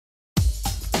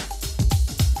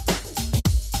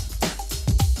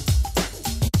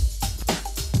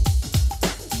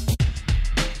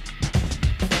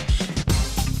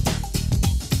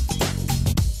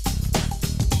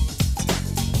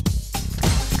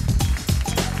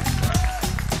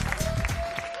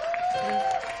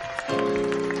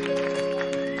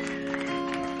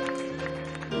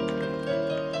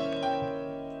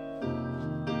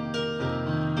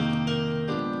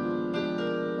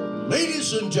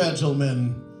and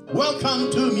gentlemen,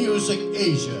 welcome to Music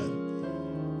Asia,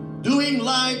 doing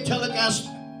live telecast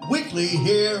weekly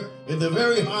here in the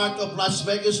very heart of Las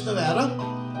Vegas, Nevada,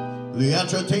 the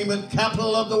entertainment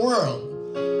capital of the world.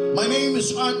 My name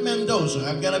is Art Mendoza.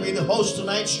 I'm going to be the host of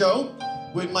tonight's show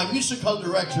with my musical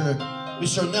director,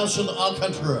 Mr. Nelson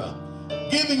Alcantara,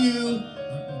 giving you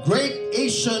great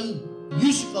Asian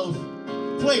musical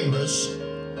flavors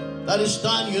that is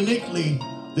done uniquely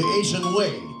the Asian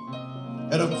way.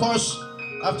 And of course,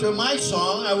 after my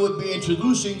song, I would be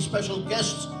introducing special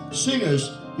guest singers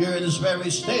here in this very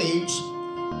stage.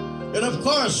 And of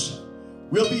course,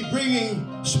 we'll be bringing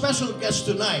special guests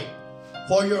tonight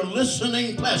for your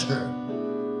listening pleasure.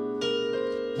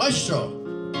 Maestro,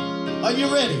 are you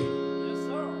ready? Yes,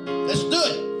 sir. Let's do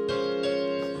it.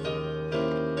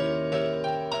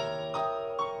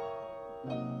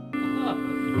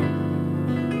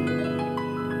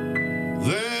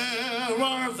 There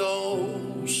are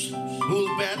those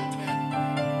who'll bet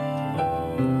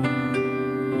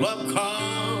love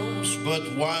comes but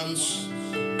once,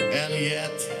 and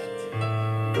yet,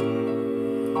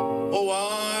 oh,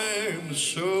 I'm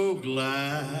so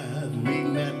glad we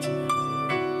met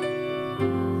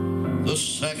the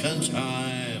second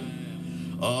time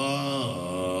around.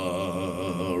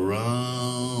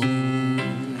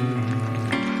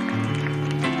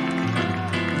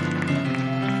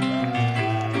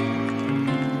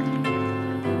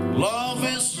 Love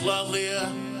is lovelier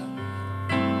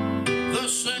the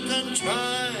second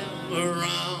time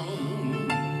around,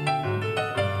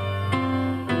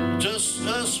 just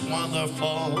as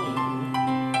wonderful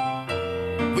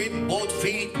with both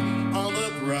feet on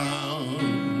the ground.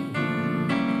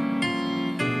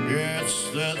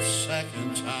 It's that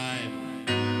second time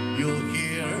you'll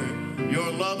hear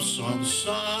your love song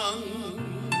sung,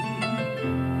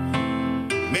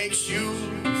 makes you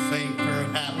think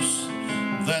perhaps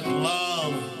that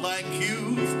love like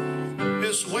youth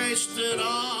is wasted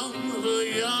on the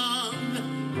young.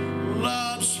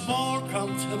 Love's more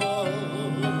comfortable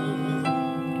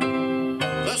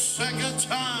the second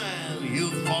time you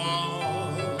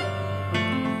fall,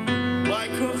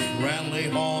 like a friendly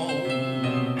home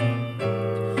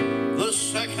the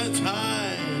second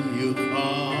time you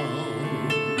call.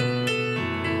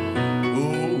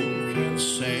 Who can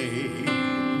say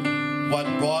what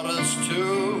brought us to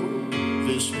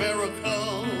these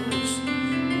miracles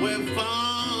we've found?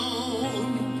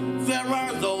 There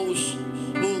are those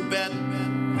who bet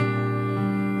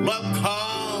love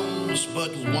comes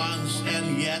but once,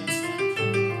 and yet,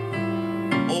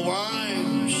 oh,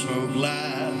 I'm so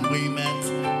glad we met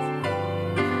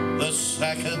the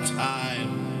second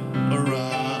time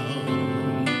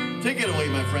around. Take it away,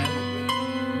 my friend.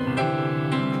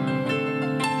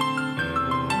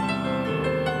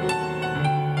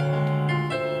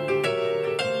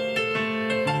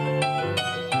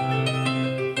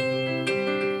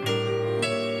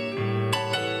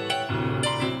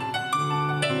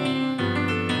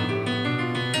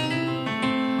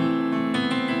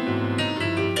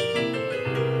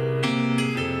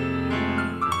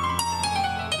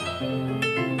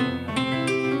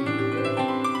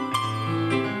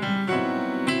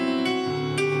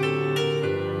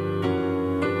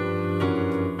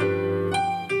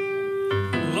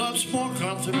 More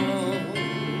comfortable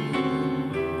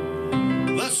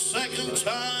the second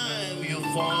time you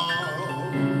fall,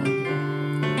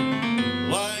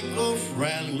 like a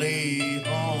friendly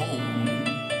home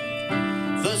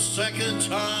the second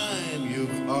time you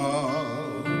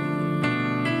call.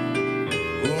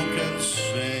 Who can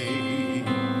say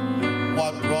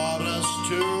what brought us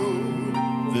to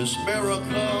this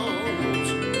miracles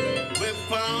we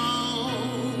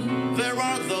found? There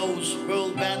are those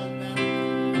who'll bet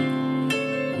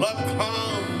love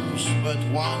comes but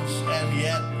once, and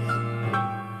yet,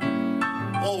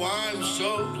 oh, I'm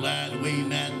so glad we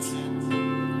met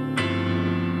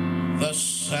the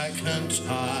second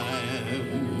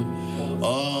time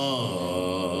around.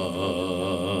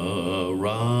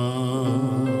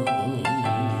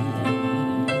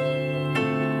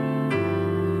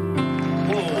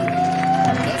 Oh,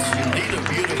 that's indeed a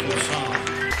beautiful song.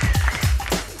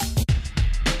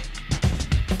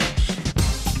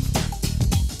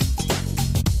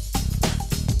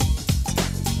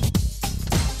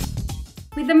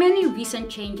 With the many recent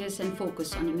changes and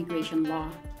focus on immigration law,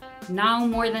 now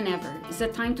more than ever is the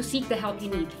time to seek the help you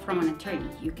need from an attorney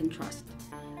you can trust.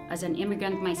 As an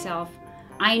immigrant myself,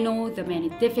 I know the many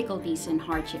difficulties and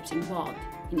hardships involved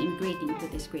in immigrating to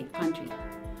this great country.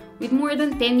 With more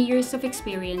than 10 years of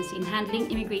experience in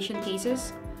handling immigration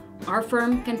cases, our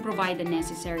firm can provide the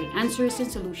necessary answers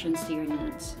and solutions to your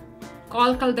needs.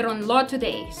 Call Calderon Law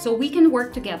today so we can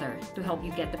work together to help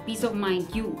you get the peace of mind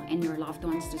you and your loved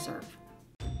ones deserve.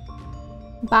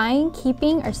 Buying,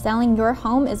 keeping, or selling your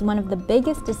home is one of the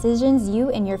biggest decisions you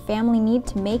and your family need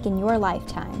to make in your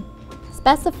lifetime.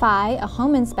 Specify a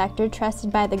home inspector trusted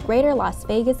by the Greater Las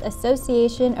Vegas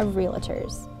Association of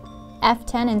Realtors.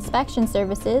 F10 Inspection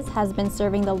Services has been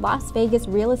serving the Las Vegas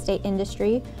real estate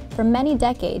industry for many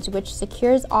decades, which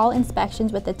secures all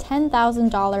inspections with a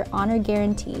 $10,000 honor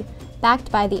guarantee,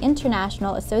 backed by the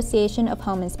International Association of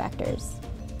Home Inspectors.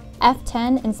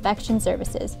 F10 Inspection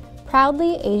Services,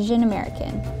 proudly Asian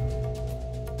American.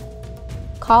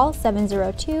 Call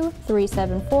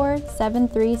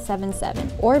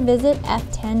 702-374-7377 or visit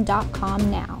f10.com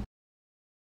now.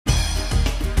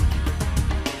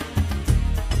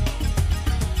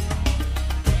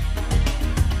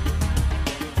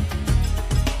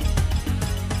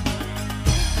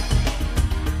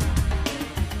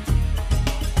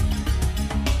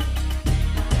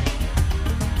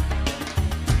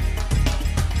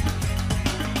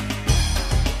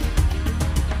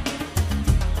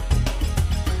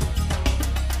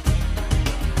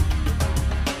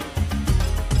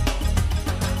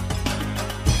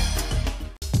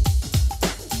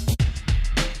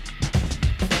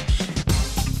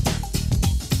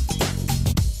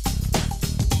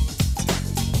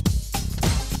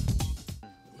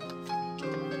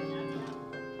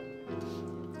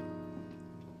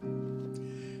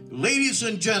 Ladies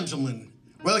and gentlemen,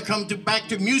 welcome back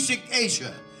to Music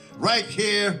Asia, right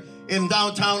here in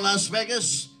downtown Las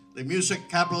Vegas, the music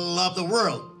capital of the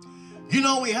world. You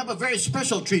know, we have a very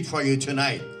special treat for you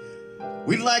tonight.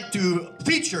 We'd like to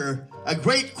feature a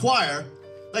great choir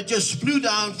that just flew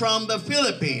down from the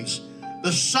Philippines, the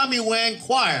Samiweng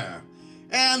Choir,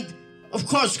 and of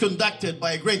course conducted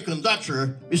by a great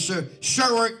conductor, Mr.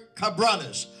 Sherwick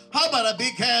Cabranes. How about a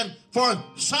big hand for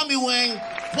Samiweng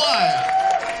Choir?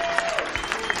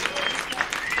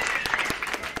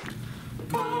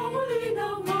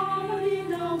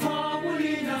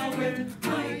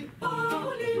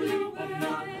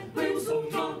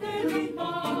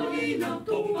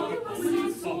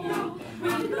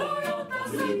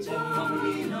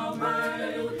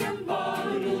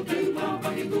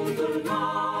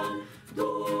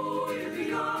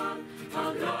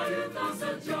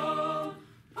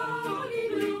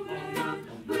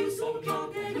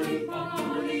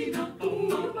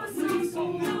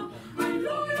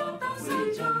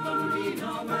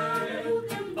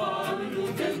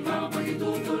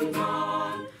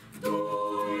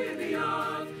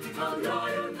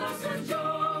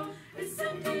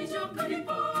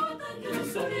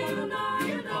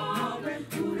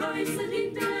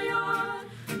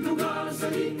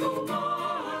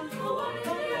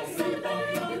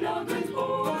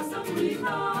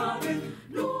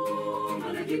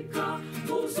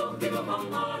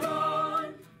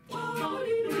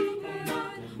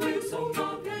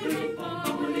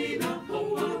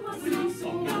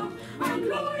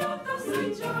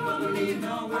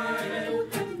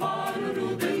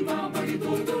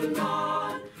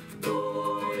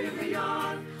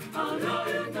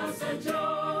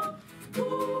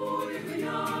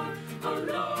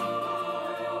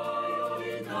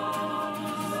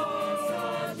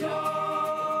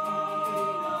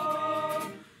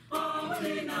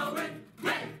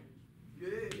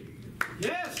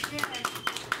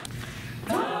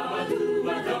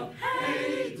 Hey!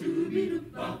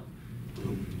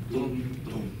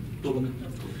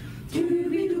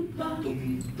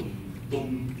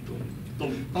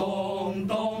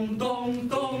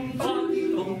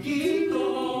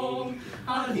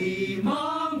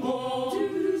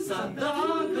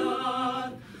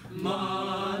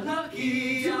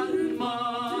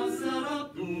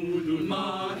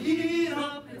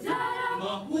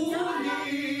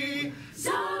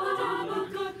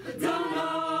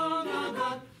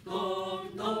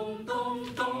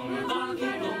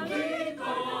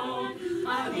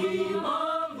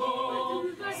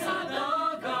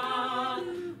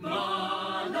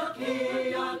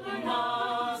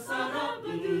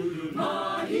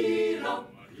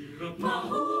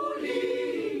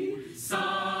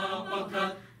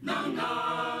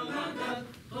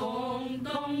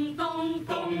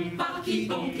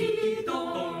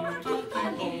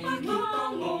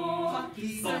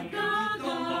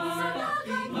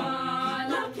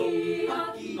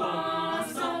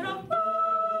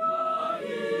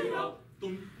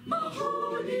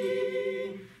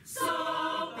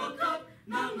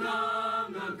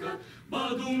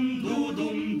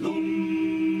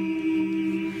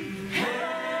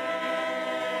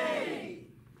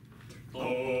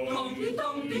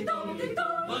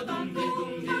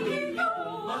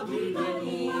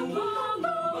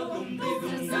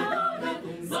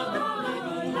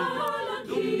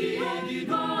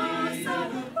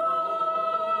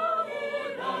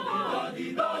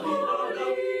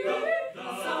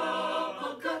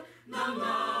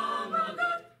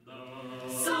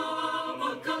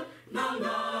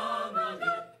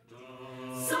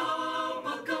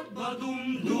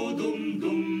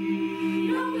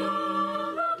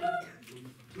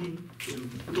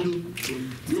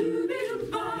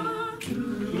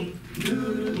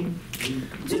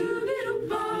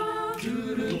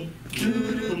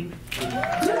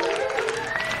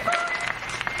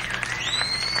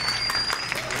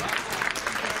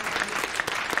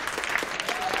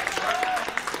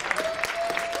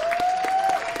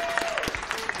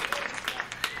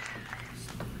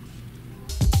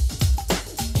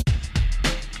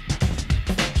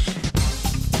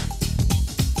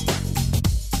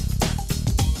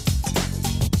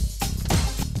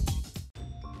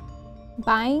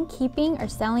 Buying, keeping, or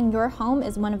selling your home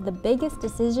is one of the biggest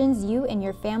decisions you and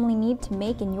your family need to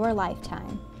make in your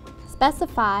lifetime.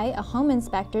 Specify a home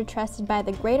inspector trusted by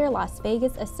the Greater Las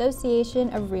Vegas Association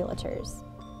of Realtors.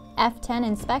 F10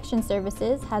 Inspection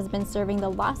Services has been serving the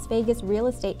Las Vegas real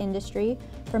estate industry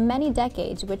for many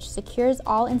decades, which secures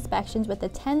all inspections with a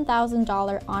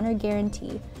 $10,000 honor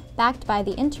guarantee backed by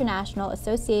the International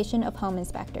Association of Home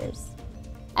Inspectors.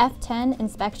 F10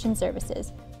 Inspection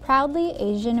Services, proudly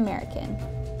Asian American.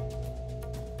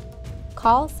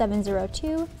 Call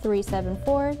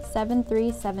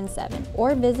 702-374-7377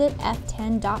 or visit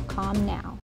f10.com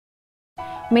now.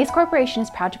 Mace Corporation is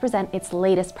proud to present its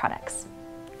latest products.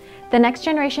 The Next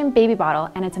Generation Baby Bottle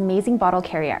and its amazing bottle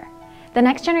carrier. The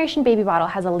Next Generation Baby Bottle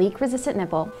has a leak-resistant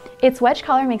nipple. Its wedge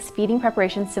collar makes feeding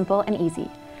preparation simple and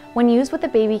easy. When used with the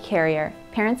baby carrier,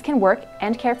 parents can work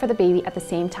and care for the baby at the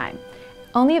same time.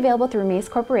 Only available through Mace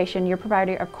Corporation, your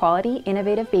provider of quality,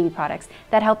 innovative baby products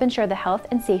that help ensure the health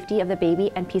and safety of the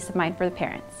baby and peace of mind for the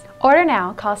parents. Order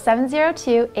now, call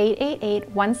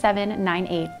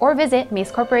 702-888-1798 or visit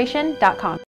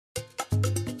macecorporation.com.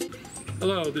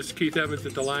 Hello, this is Keith Evans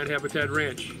at the Lion Habitat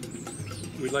Ranch.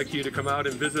 We'd like you to come out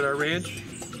and visit our ranch.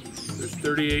 There's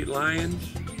 38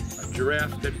 lions, a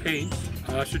giraffe that paints,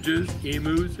 ostriches,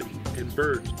 emus, and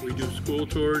birds. We do school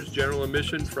tours, general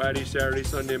admission, Friday, Saturday,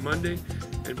 Sunday, Monday,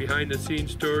 and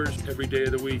behind-the-scenes tours every day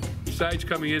of the week. Besides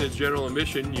coming in as general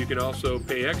admission, you can also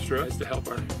pay extra to help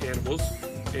our animals,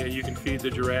 and you can feed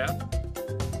the giraffe.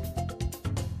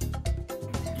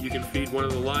 You can feed one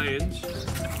of the lions,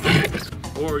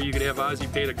 or you can have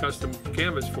Ozzy paint a custom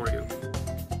canvas for you.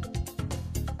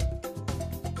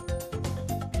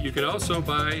 You can also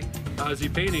buy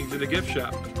Ozzy paintings in the gift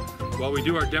shop. While we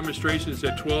do our demonstrations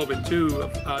at 12 and 2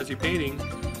 of Ozzy painting,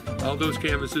 all those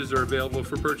canvases are available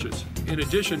for purchase. In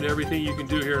addition to everything you can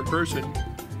do here in person,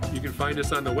 you can find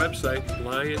us on the website,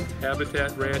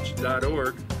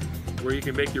 lionhabitatranch.org, where you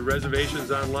can make your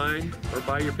reservations online or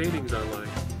buy your paintings online.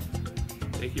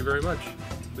 Thank you very much.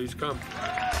 Please come.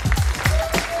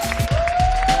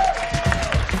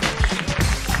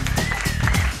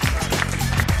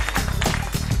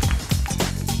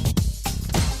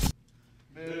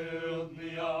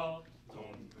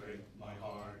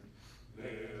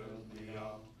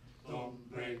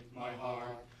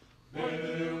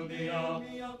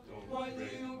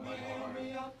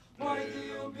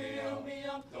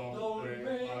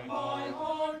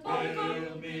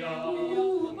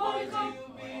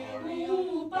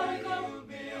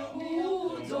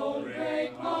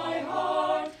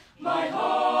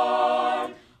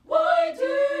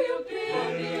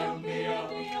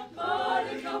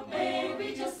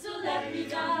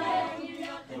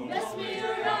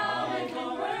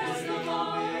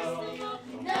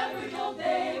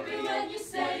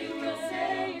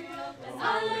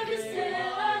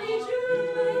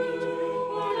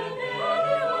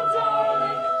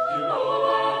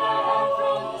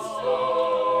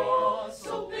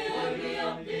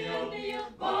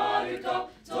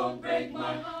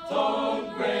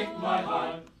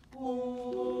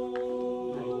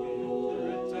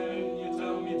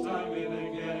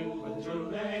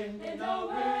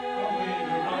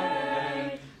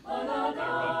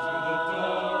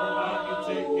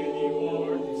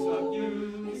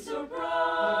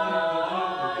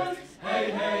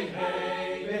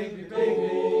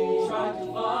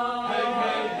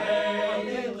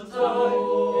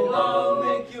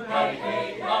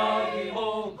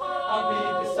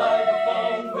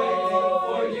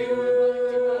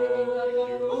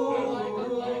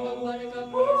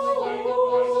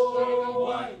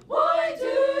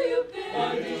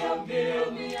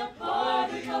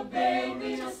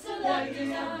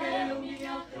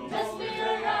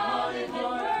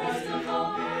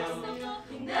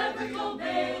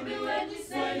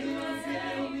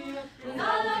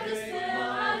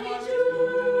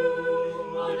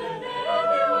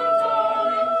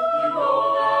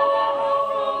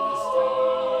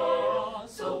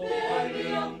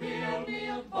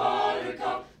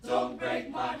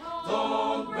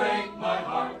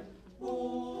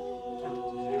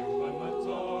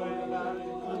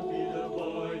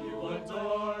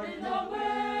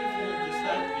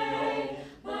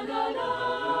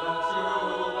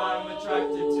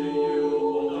 Attracted to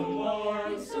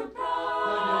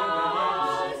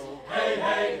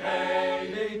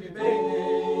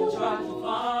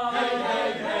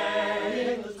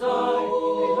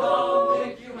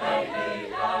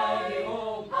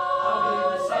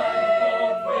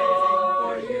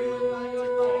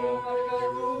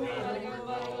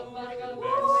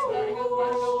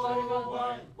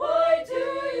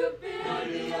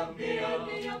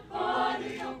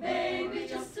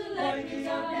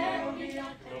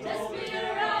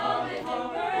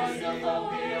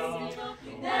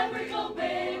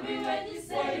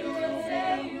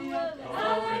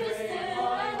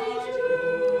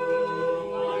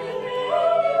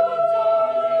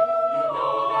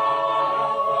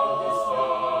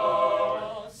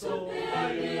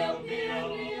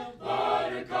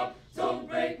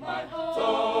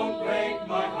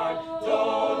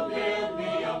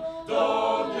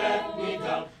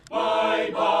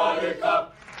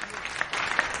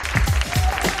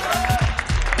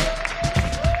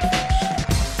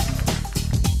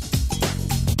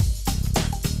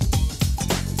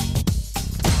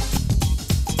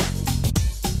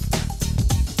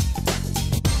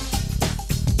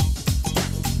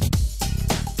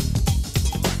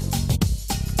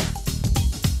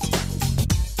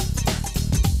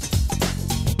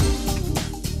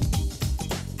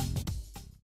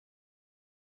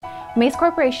Mace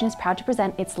Corporation is proud to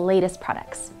present its latest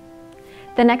products.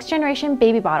 The Next Generation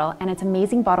Baby Bottle and its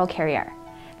amazing bottle carrier.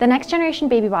 The Next Generation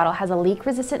Baby Bottle has a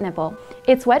leak-resistant nipple.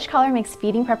 Its wedge collar makes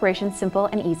feeding preparation simple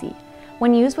and easy.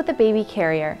 When used with the baby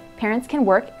carrier, parents can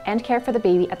work and care for the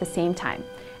baby at the same time.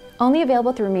 Only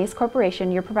available through Mace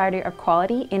Corporation, your provider of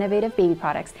quality, innovative baby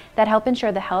products that help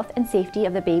ensure the health and safety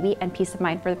of the baby and peace of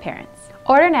mind for the parents.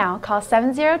 Order now, call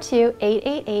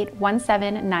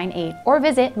 702-888-1798 or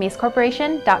visit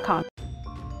macecorporation.com.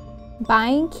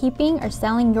 Buying, keeping, or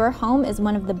selling your home is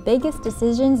one of the biggest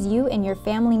decisions you and your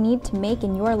family need to make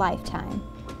in your lifetime.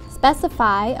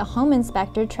 Specify a home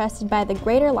inspector trusted by the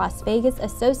Greater Las Vegas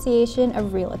Association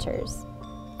of Realtors.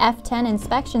 F10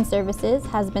 Inspection Services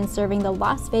has been serving the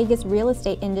Las Vegas real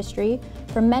estate industry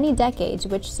for many decades,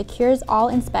 which secures all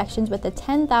inspections with a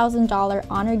 $10,000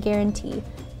 honor guarantee,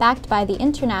 backed by the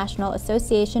International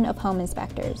Association of Home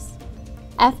Inspectors.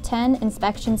 F10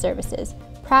 Inspection Services,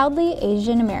 proudly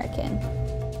Asian American.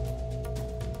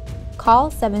 Call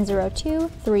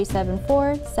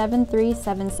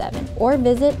 702-374-7377 or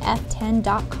visit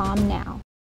f10.com now.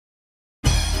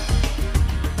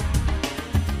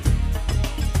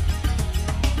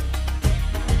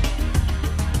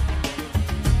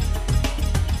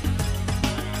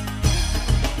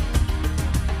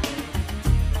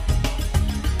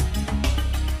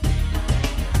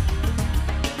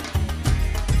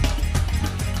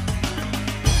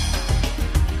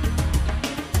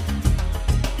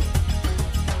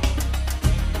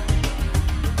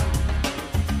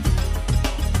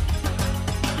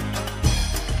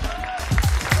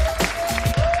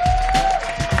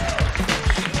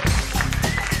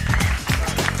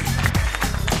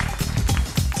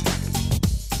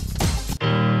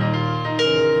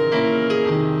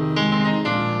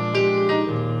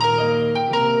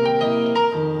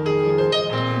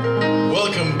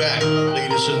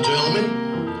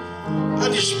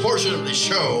 Portion of the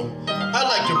show, I'd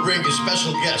like to bring a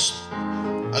special guest,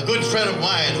 a good friend of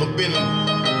mine who's been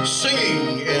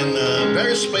singing in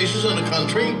various places in the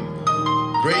country,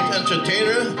 great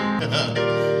entertainer.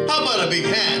 How about a big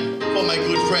hand for my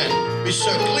good friend,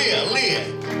 Mr. Cleer Lee?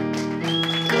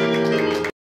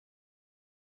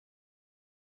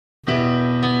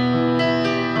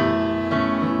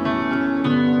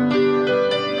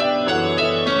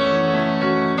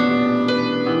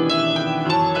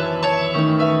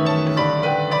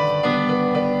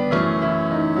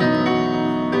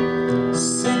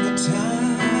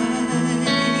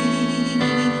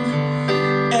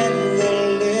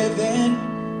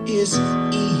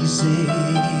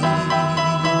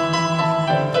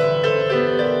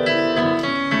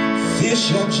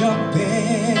 Fish are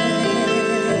jumping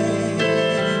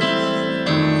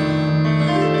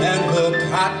and the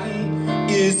cotton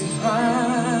is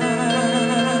high.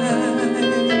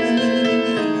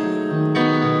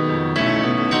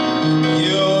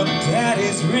 Your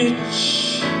daddy's rich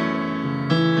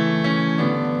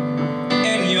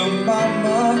and your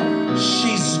mama,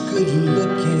 she's good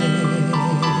looking.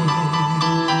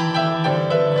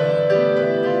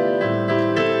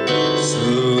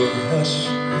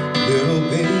 Little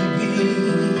baby,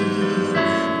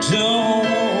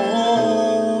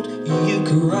 don't you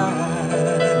cry.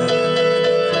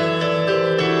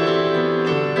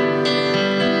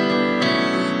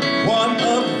 One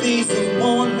of these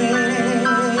mornings,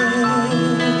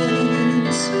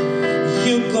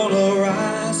 you're gonna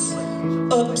rise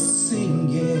up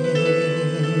singing,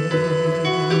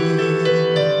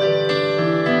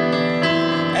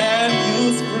 and you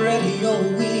spread your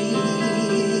wings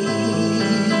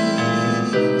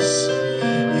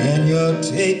and you'll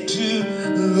take to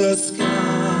the sky.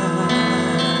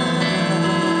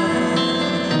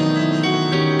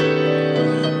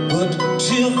 But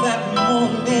till that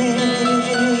morning,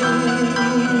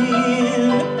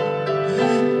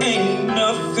 ain't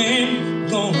nothing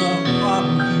gonna harm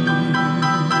you.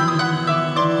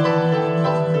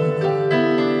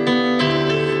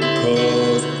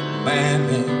 'Cause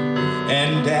Mammy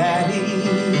and Daddy,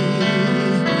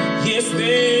 yes,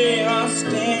 they are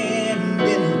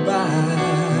standing by.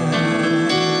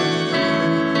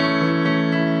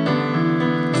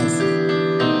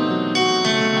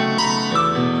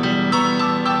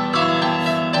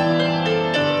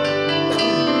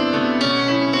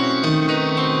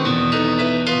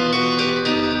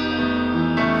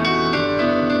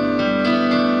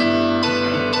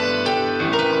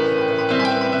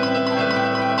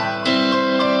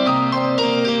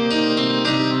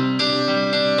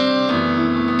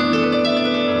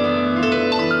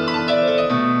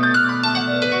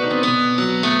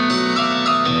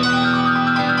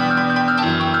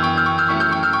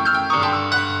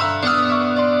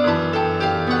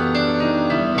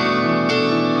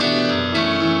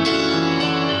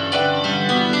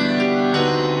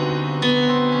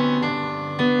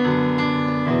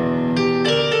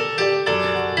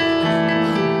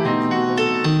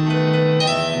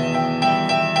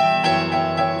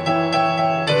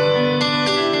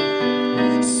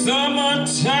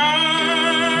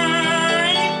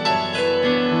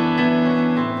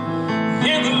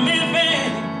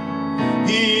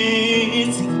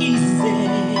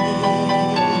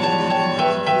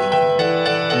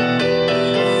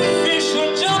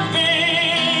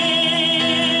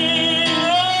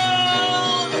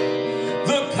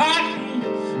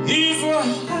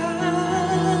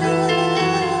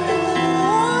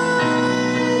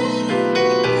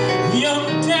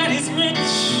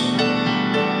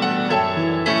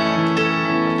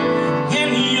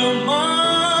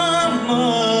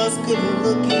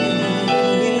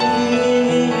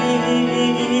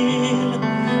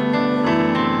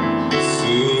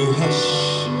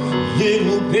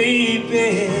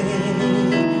 baby,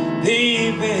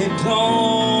 baby,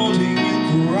 don't you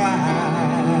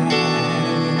cry.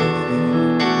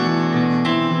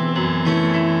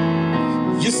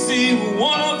 You see,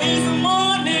 one of these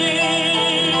mornings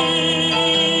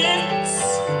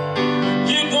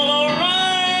you're gonna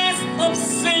rise up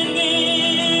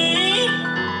singing.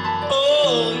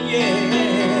 Oh yeah,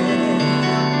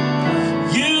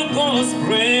 you're gonna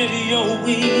spread your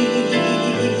wings.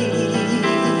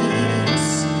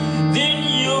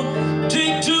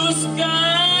 Take to the sky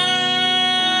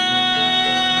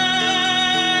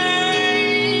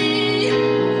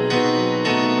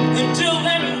until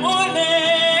that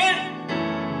morning.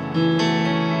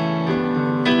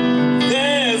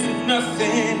 There's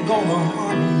nothing gonna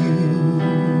harm you,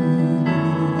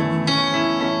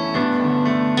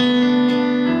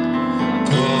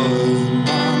 'cause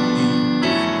mommy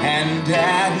and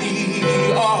daddy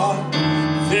are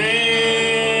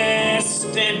there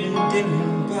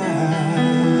standing by.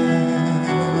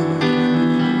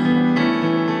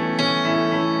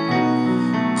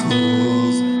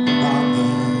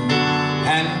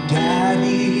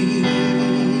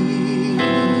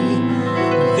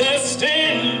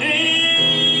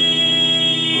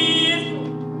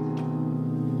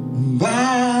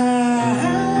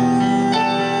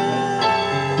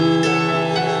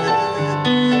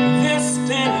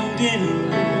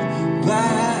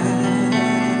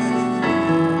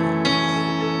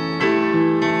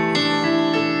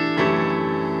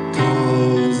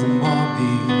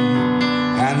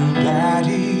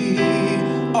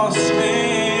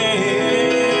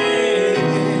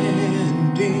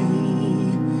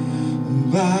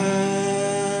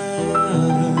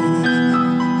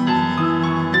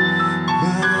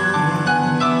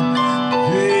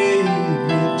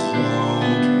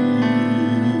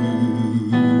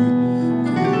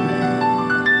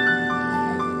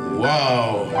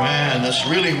 Wow, man, that's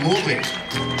really moving.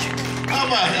 How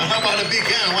about a big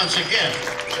hand once again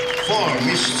for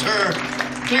Mr.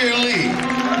 Cleer Lee.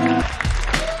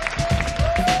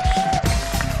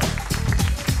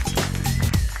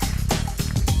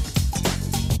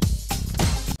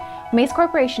 Mace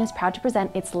Corporation is proud to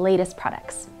present its latest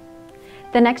products.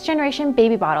 The Next Generation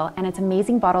Baby Bottle and its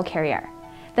amazing bottle carrier.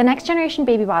 The Next Generation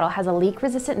Baby Bottle has a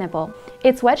leak-resistant nipple.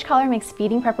 Its wedge collar makes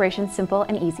feeding preparation simple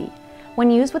and easy. When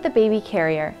used with the baby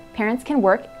carrier, parents can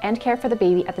work and care for the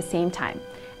baby at the same time.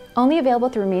 Only available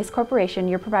through Mace Corporation,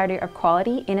 your provider of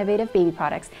quality, innovative baby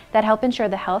products that help ensure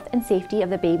the health and safety of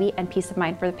the baby and peace of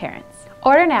mind for the parents.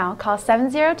 Order now, call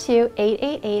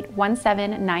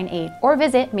 702-888-1798 or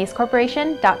visit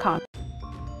macecorporation.com.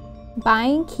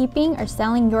 Buying, keeping, or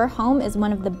selling your home is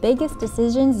one of the biggest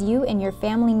decisions you and your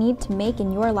family need to make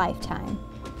in your lifetime.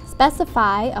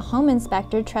 Specify a home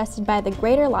inspector trusted by the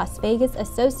Greater Las Vegas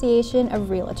Association of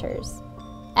Realtors.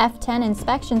 F10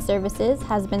 Inspection Services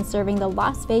has been serving the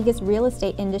Las Vegas real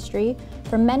estate industry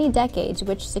for many decades,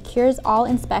 which secures all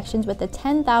inspections with a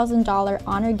 $10,000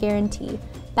 honor guarantee,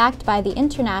 backed by the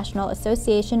International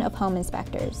Association of Home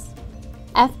Inspectors.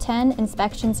 F10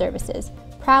 Inspection Services,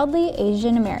 proudly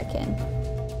Asian American.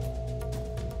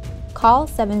 Call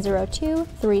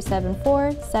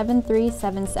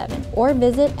 702-374-7377 or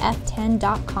visit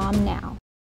f10.com now.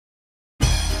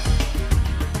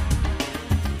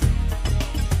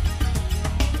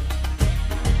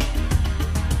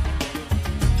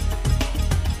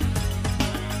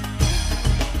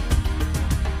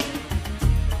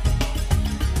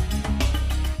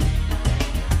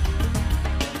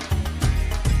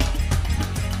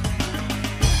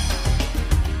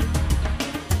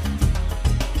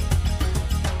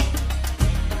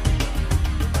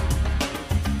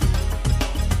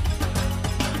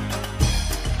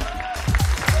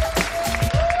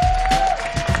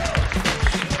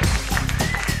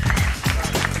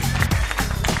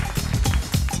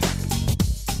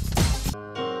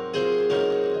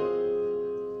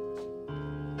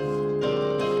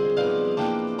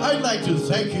 I'd like to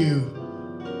thank you,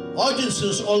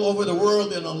 audiences all over the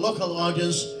world and a local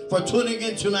audience, for tuning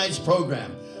in tonight's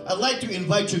program. I'd like to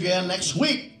invite you again next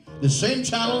week, the same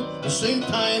channel, the same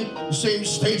time, the same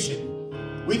station.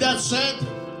 With that said,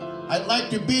 I'd like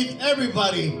to bid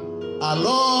everybody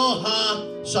aloha,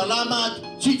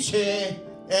 salamat, chiche,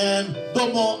 and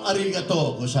domo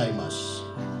arigato gozaimasu.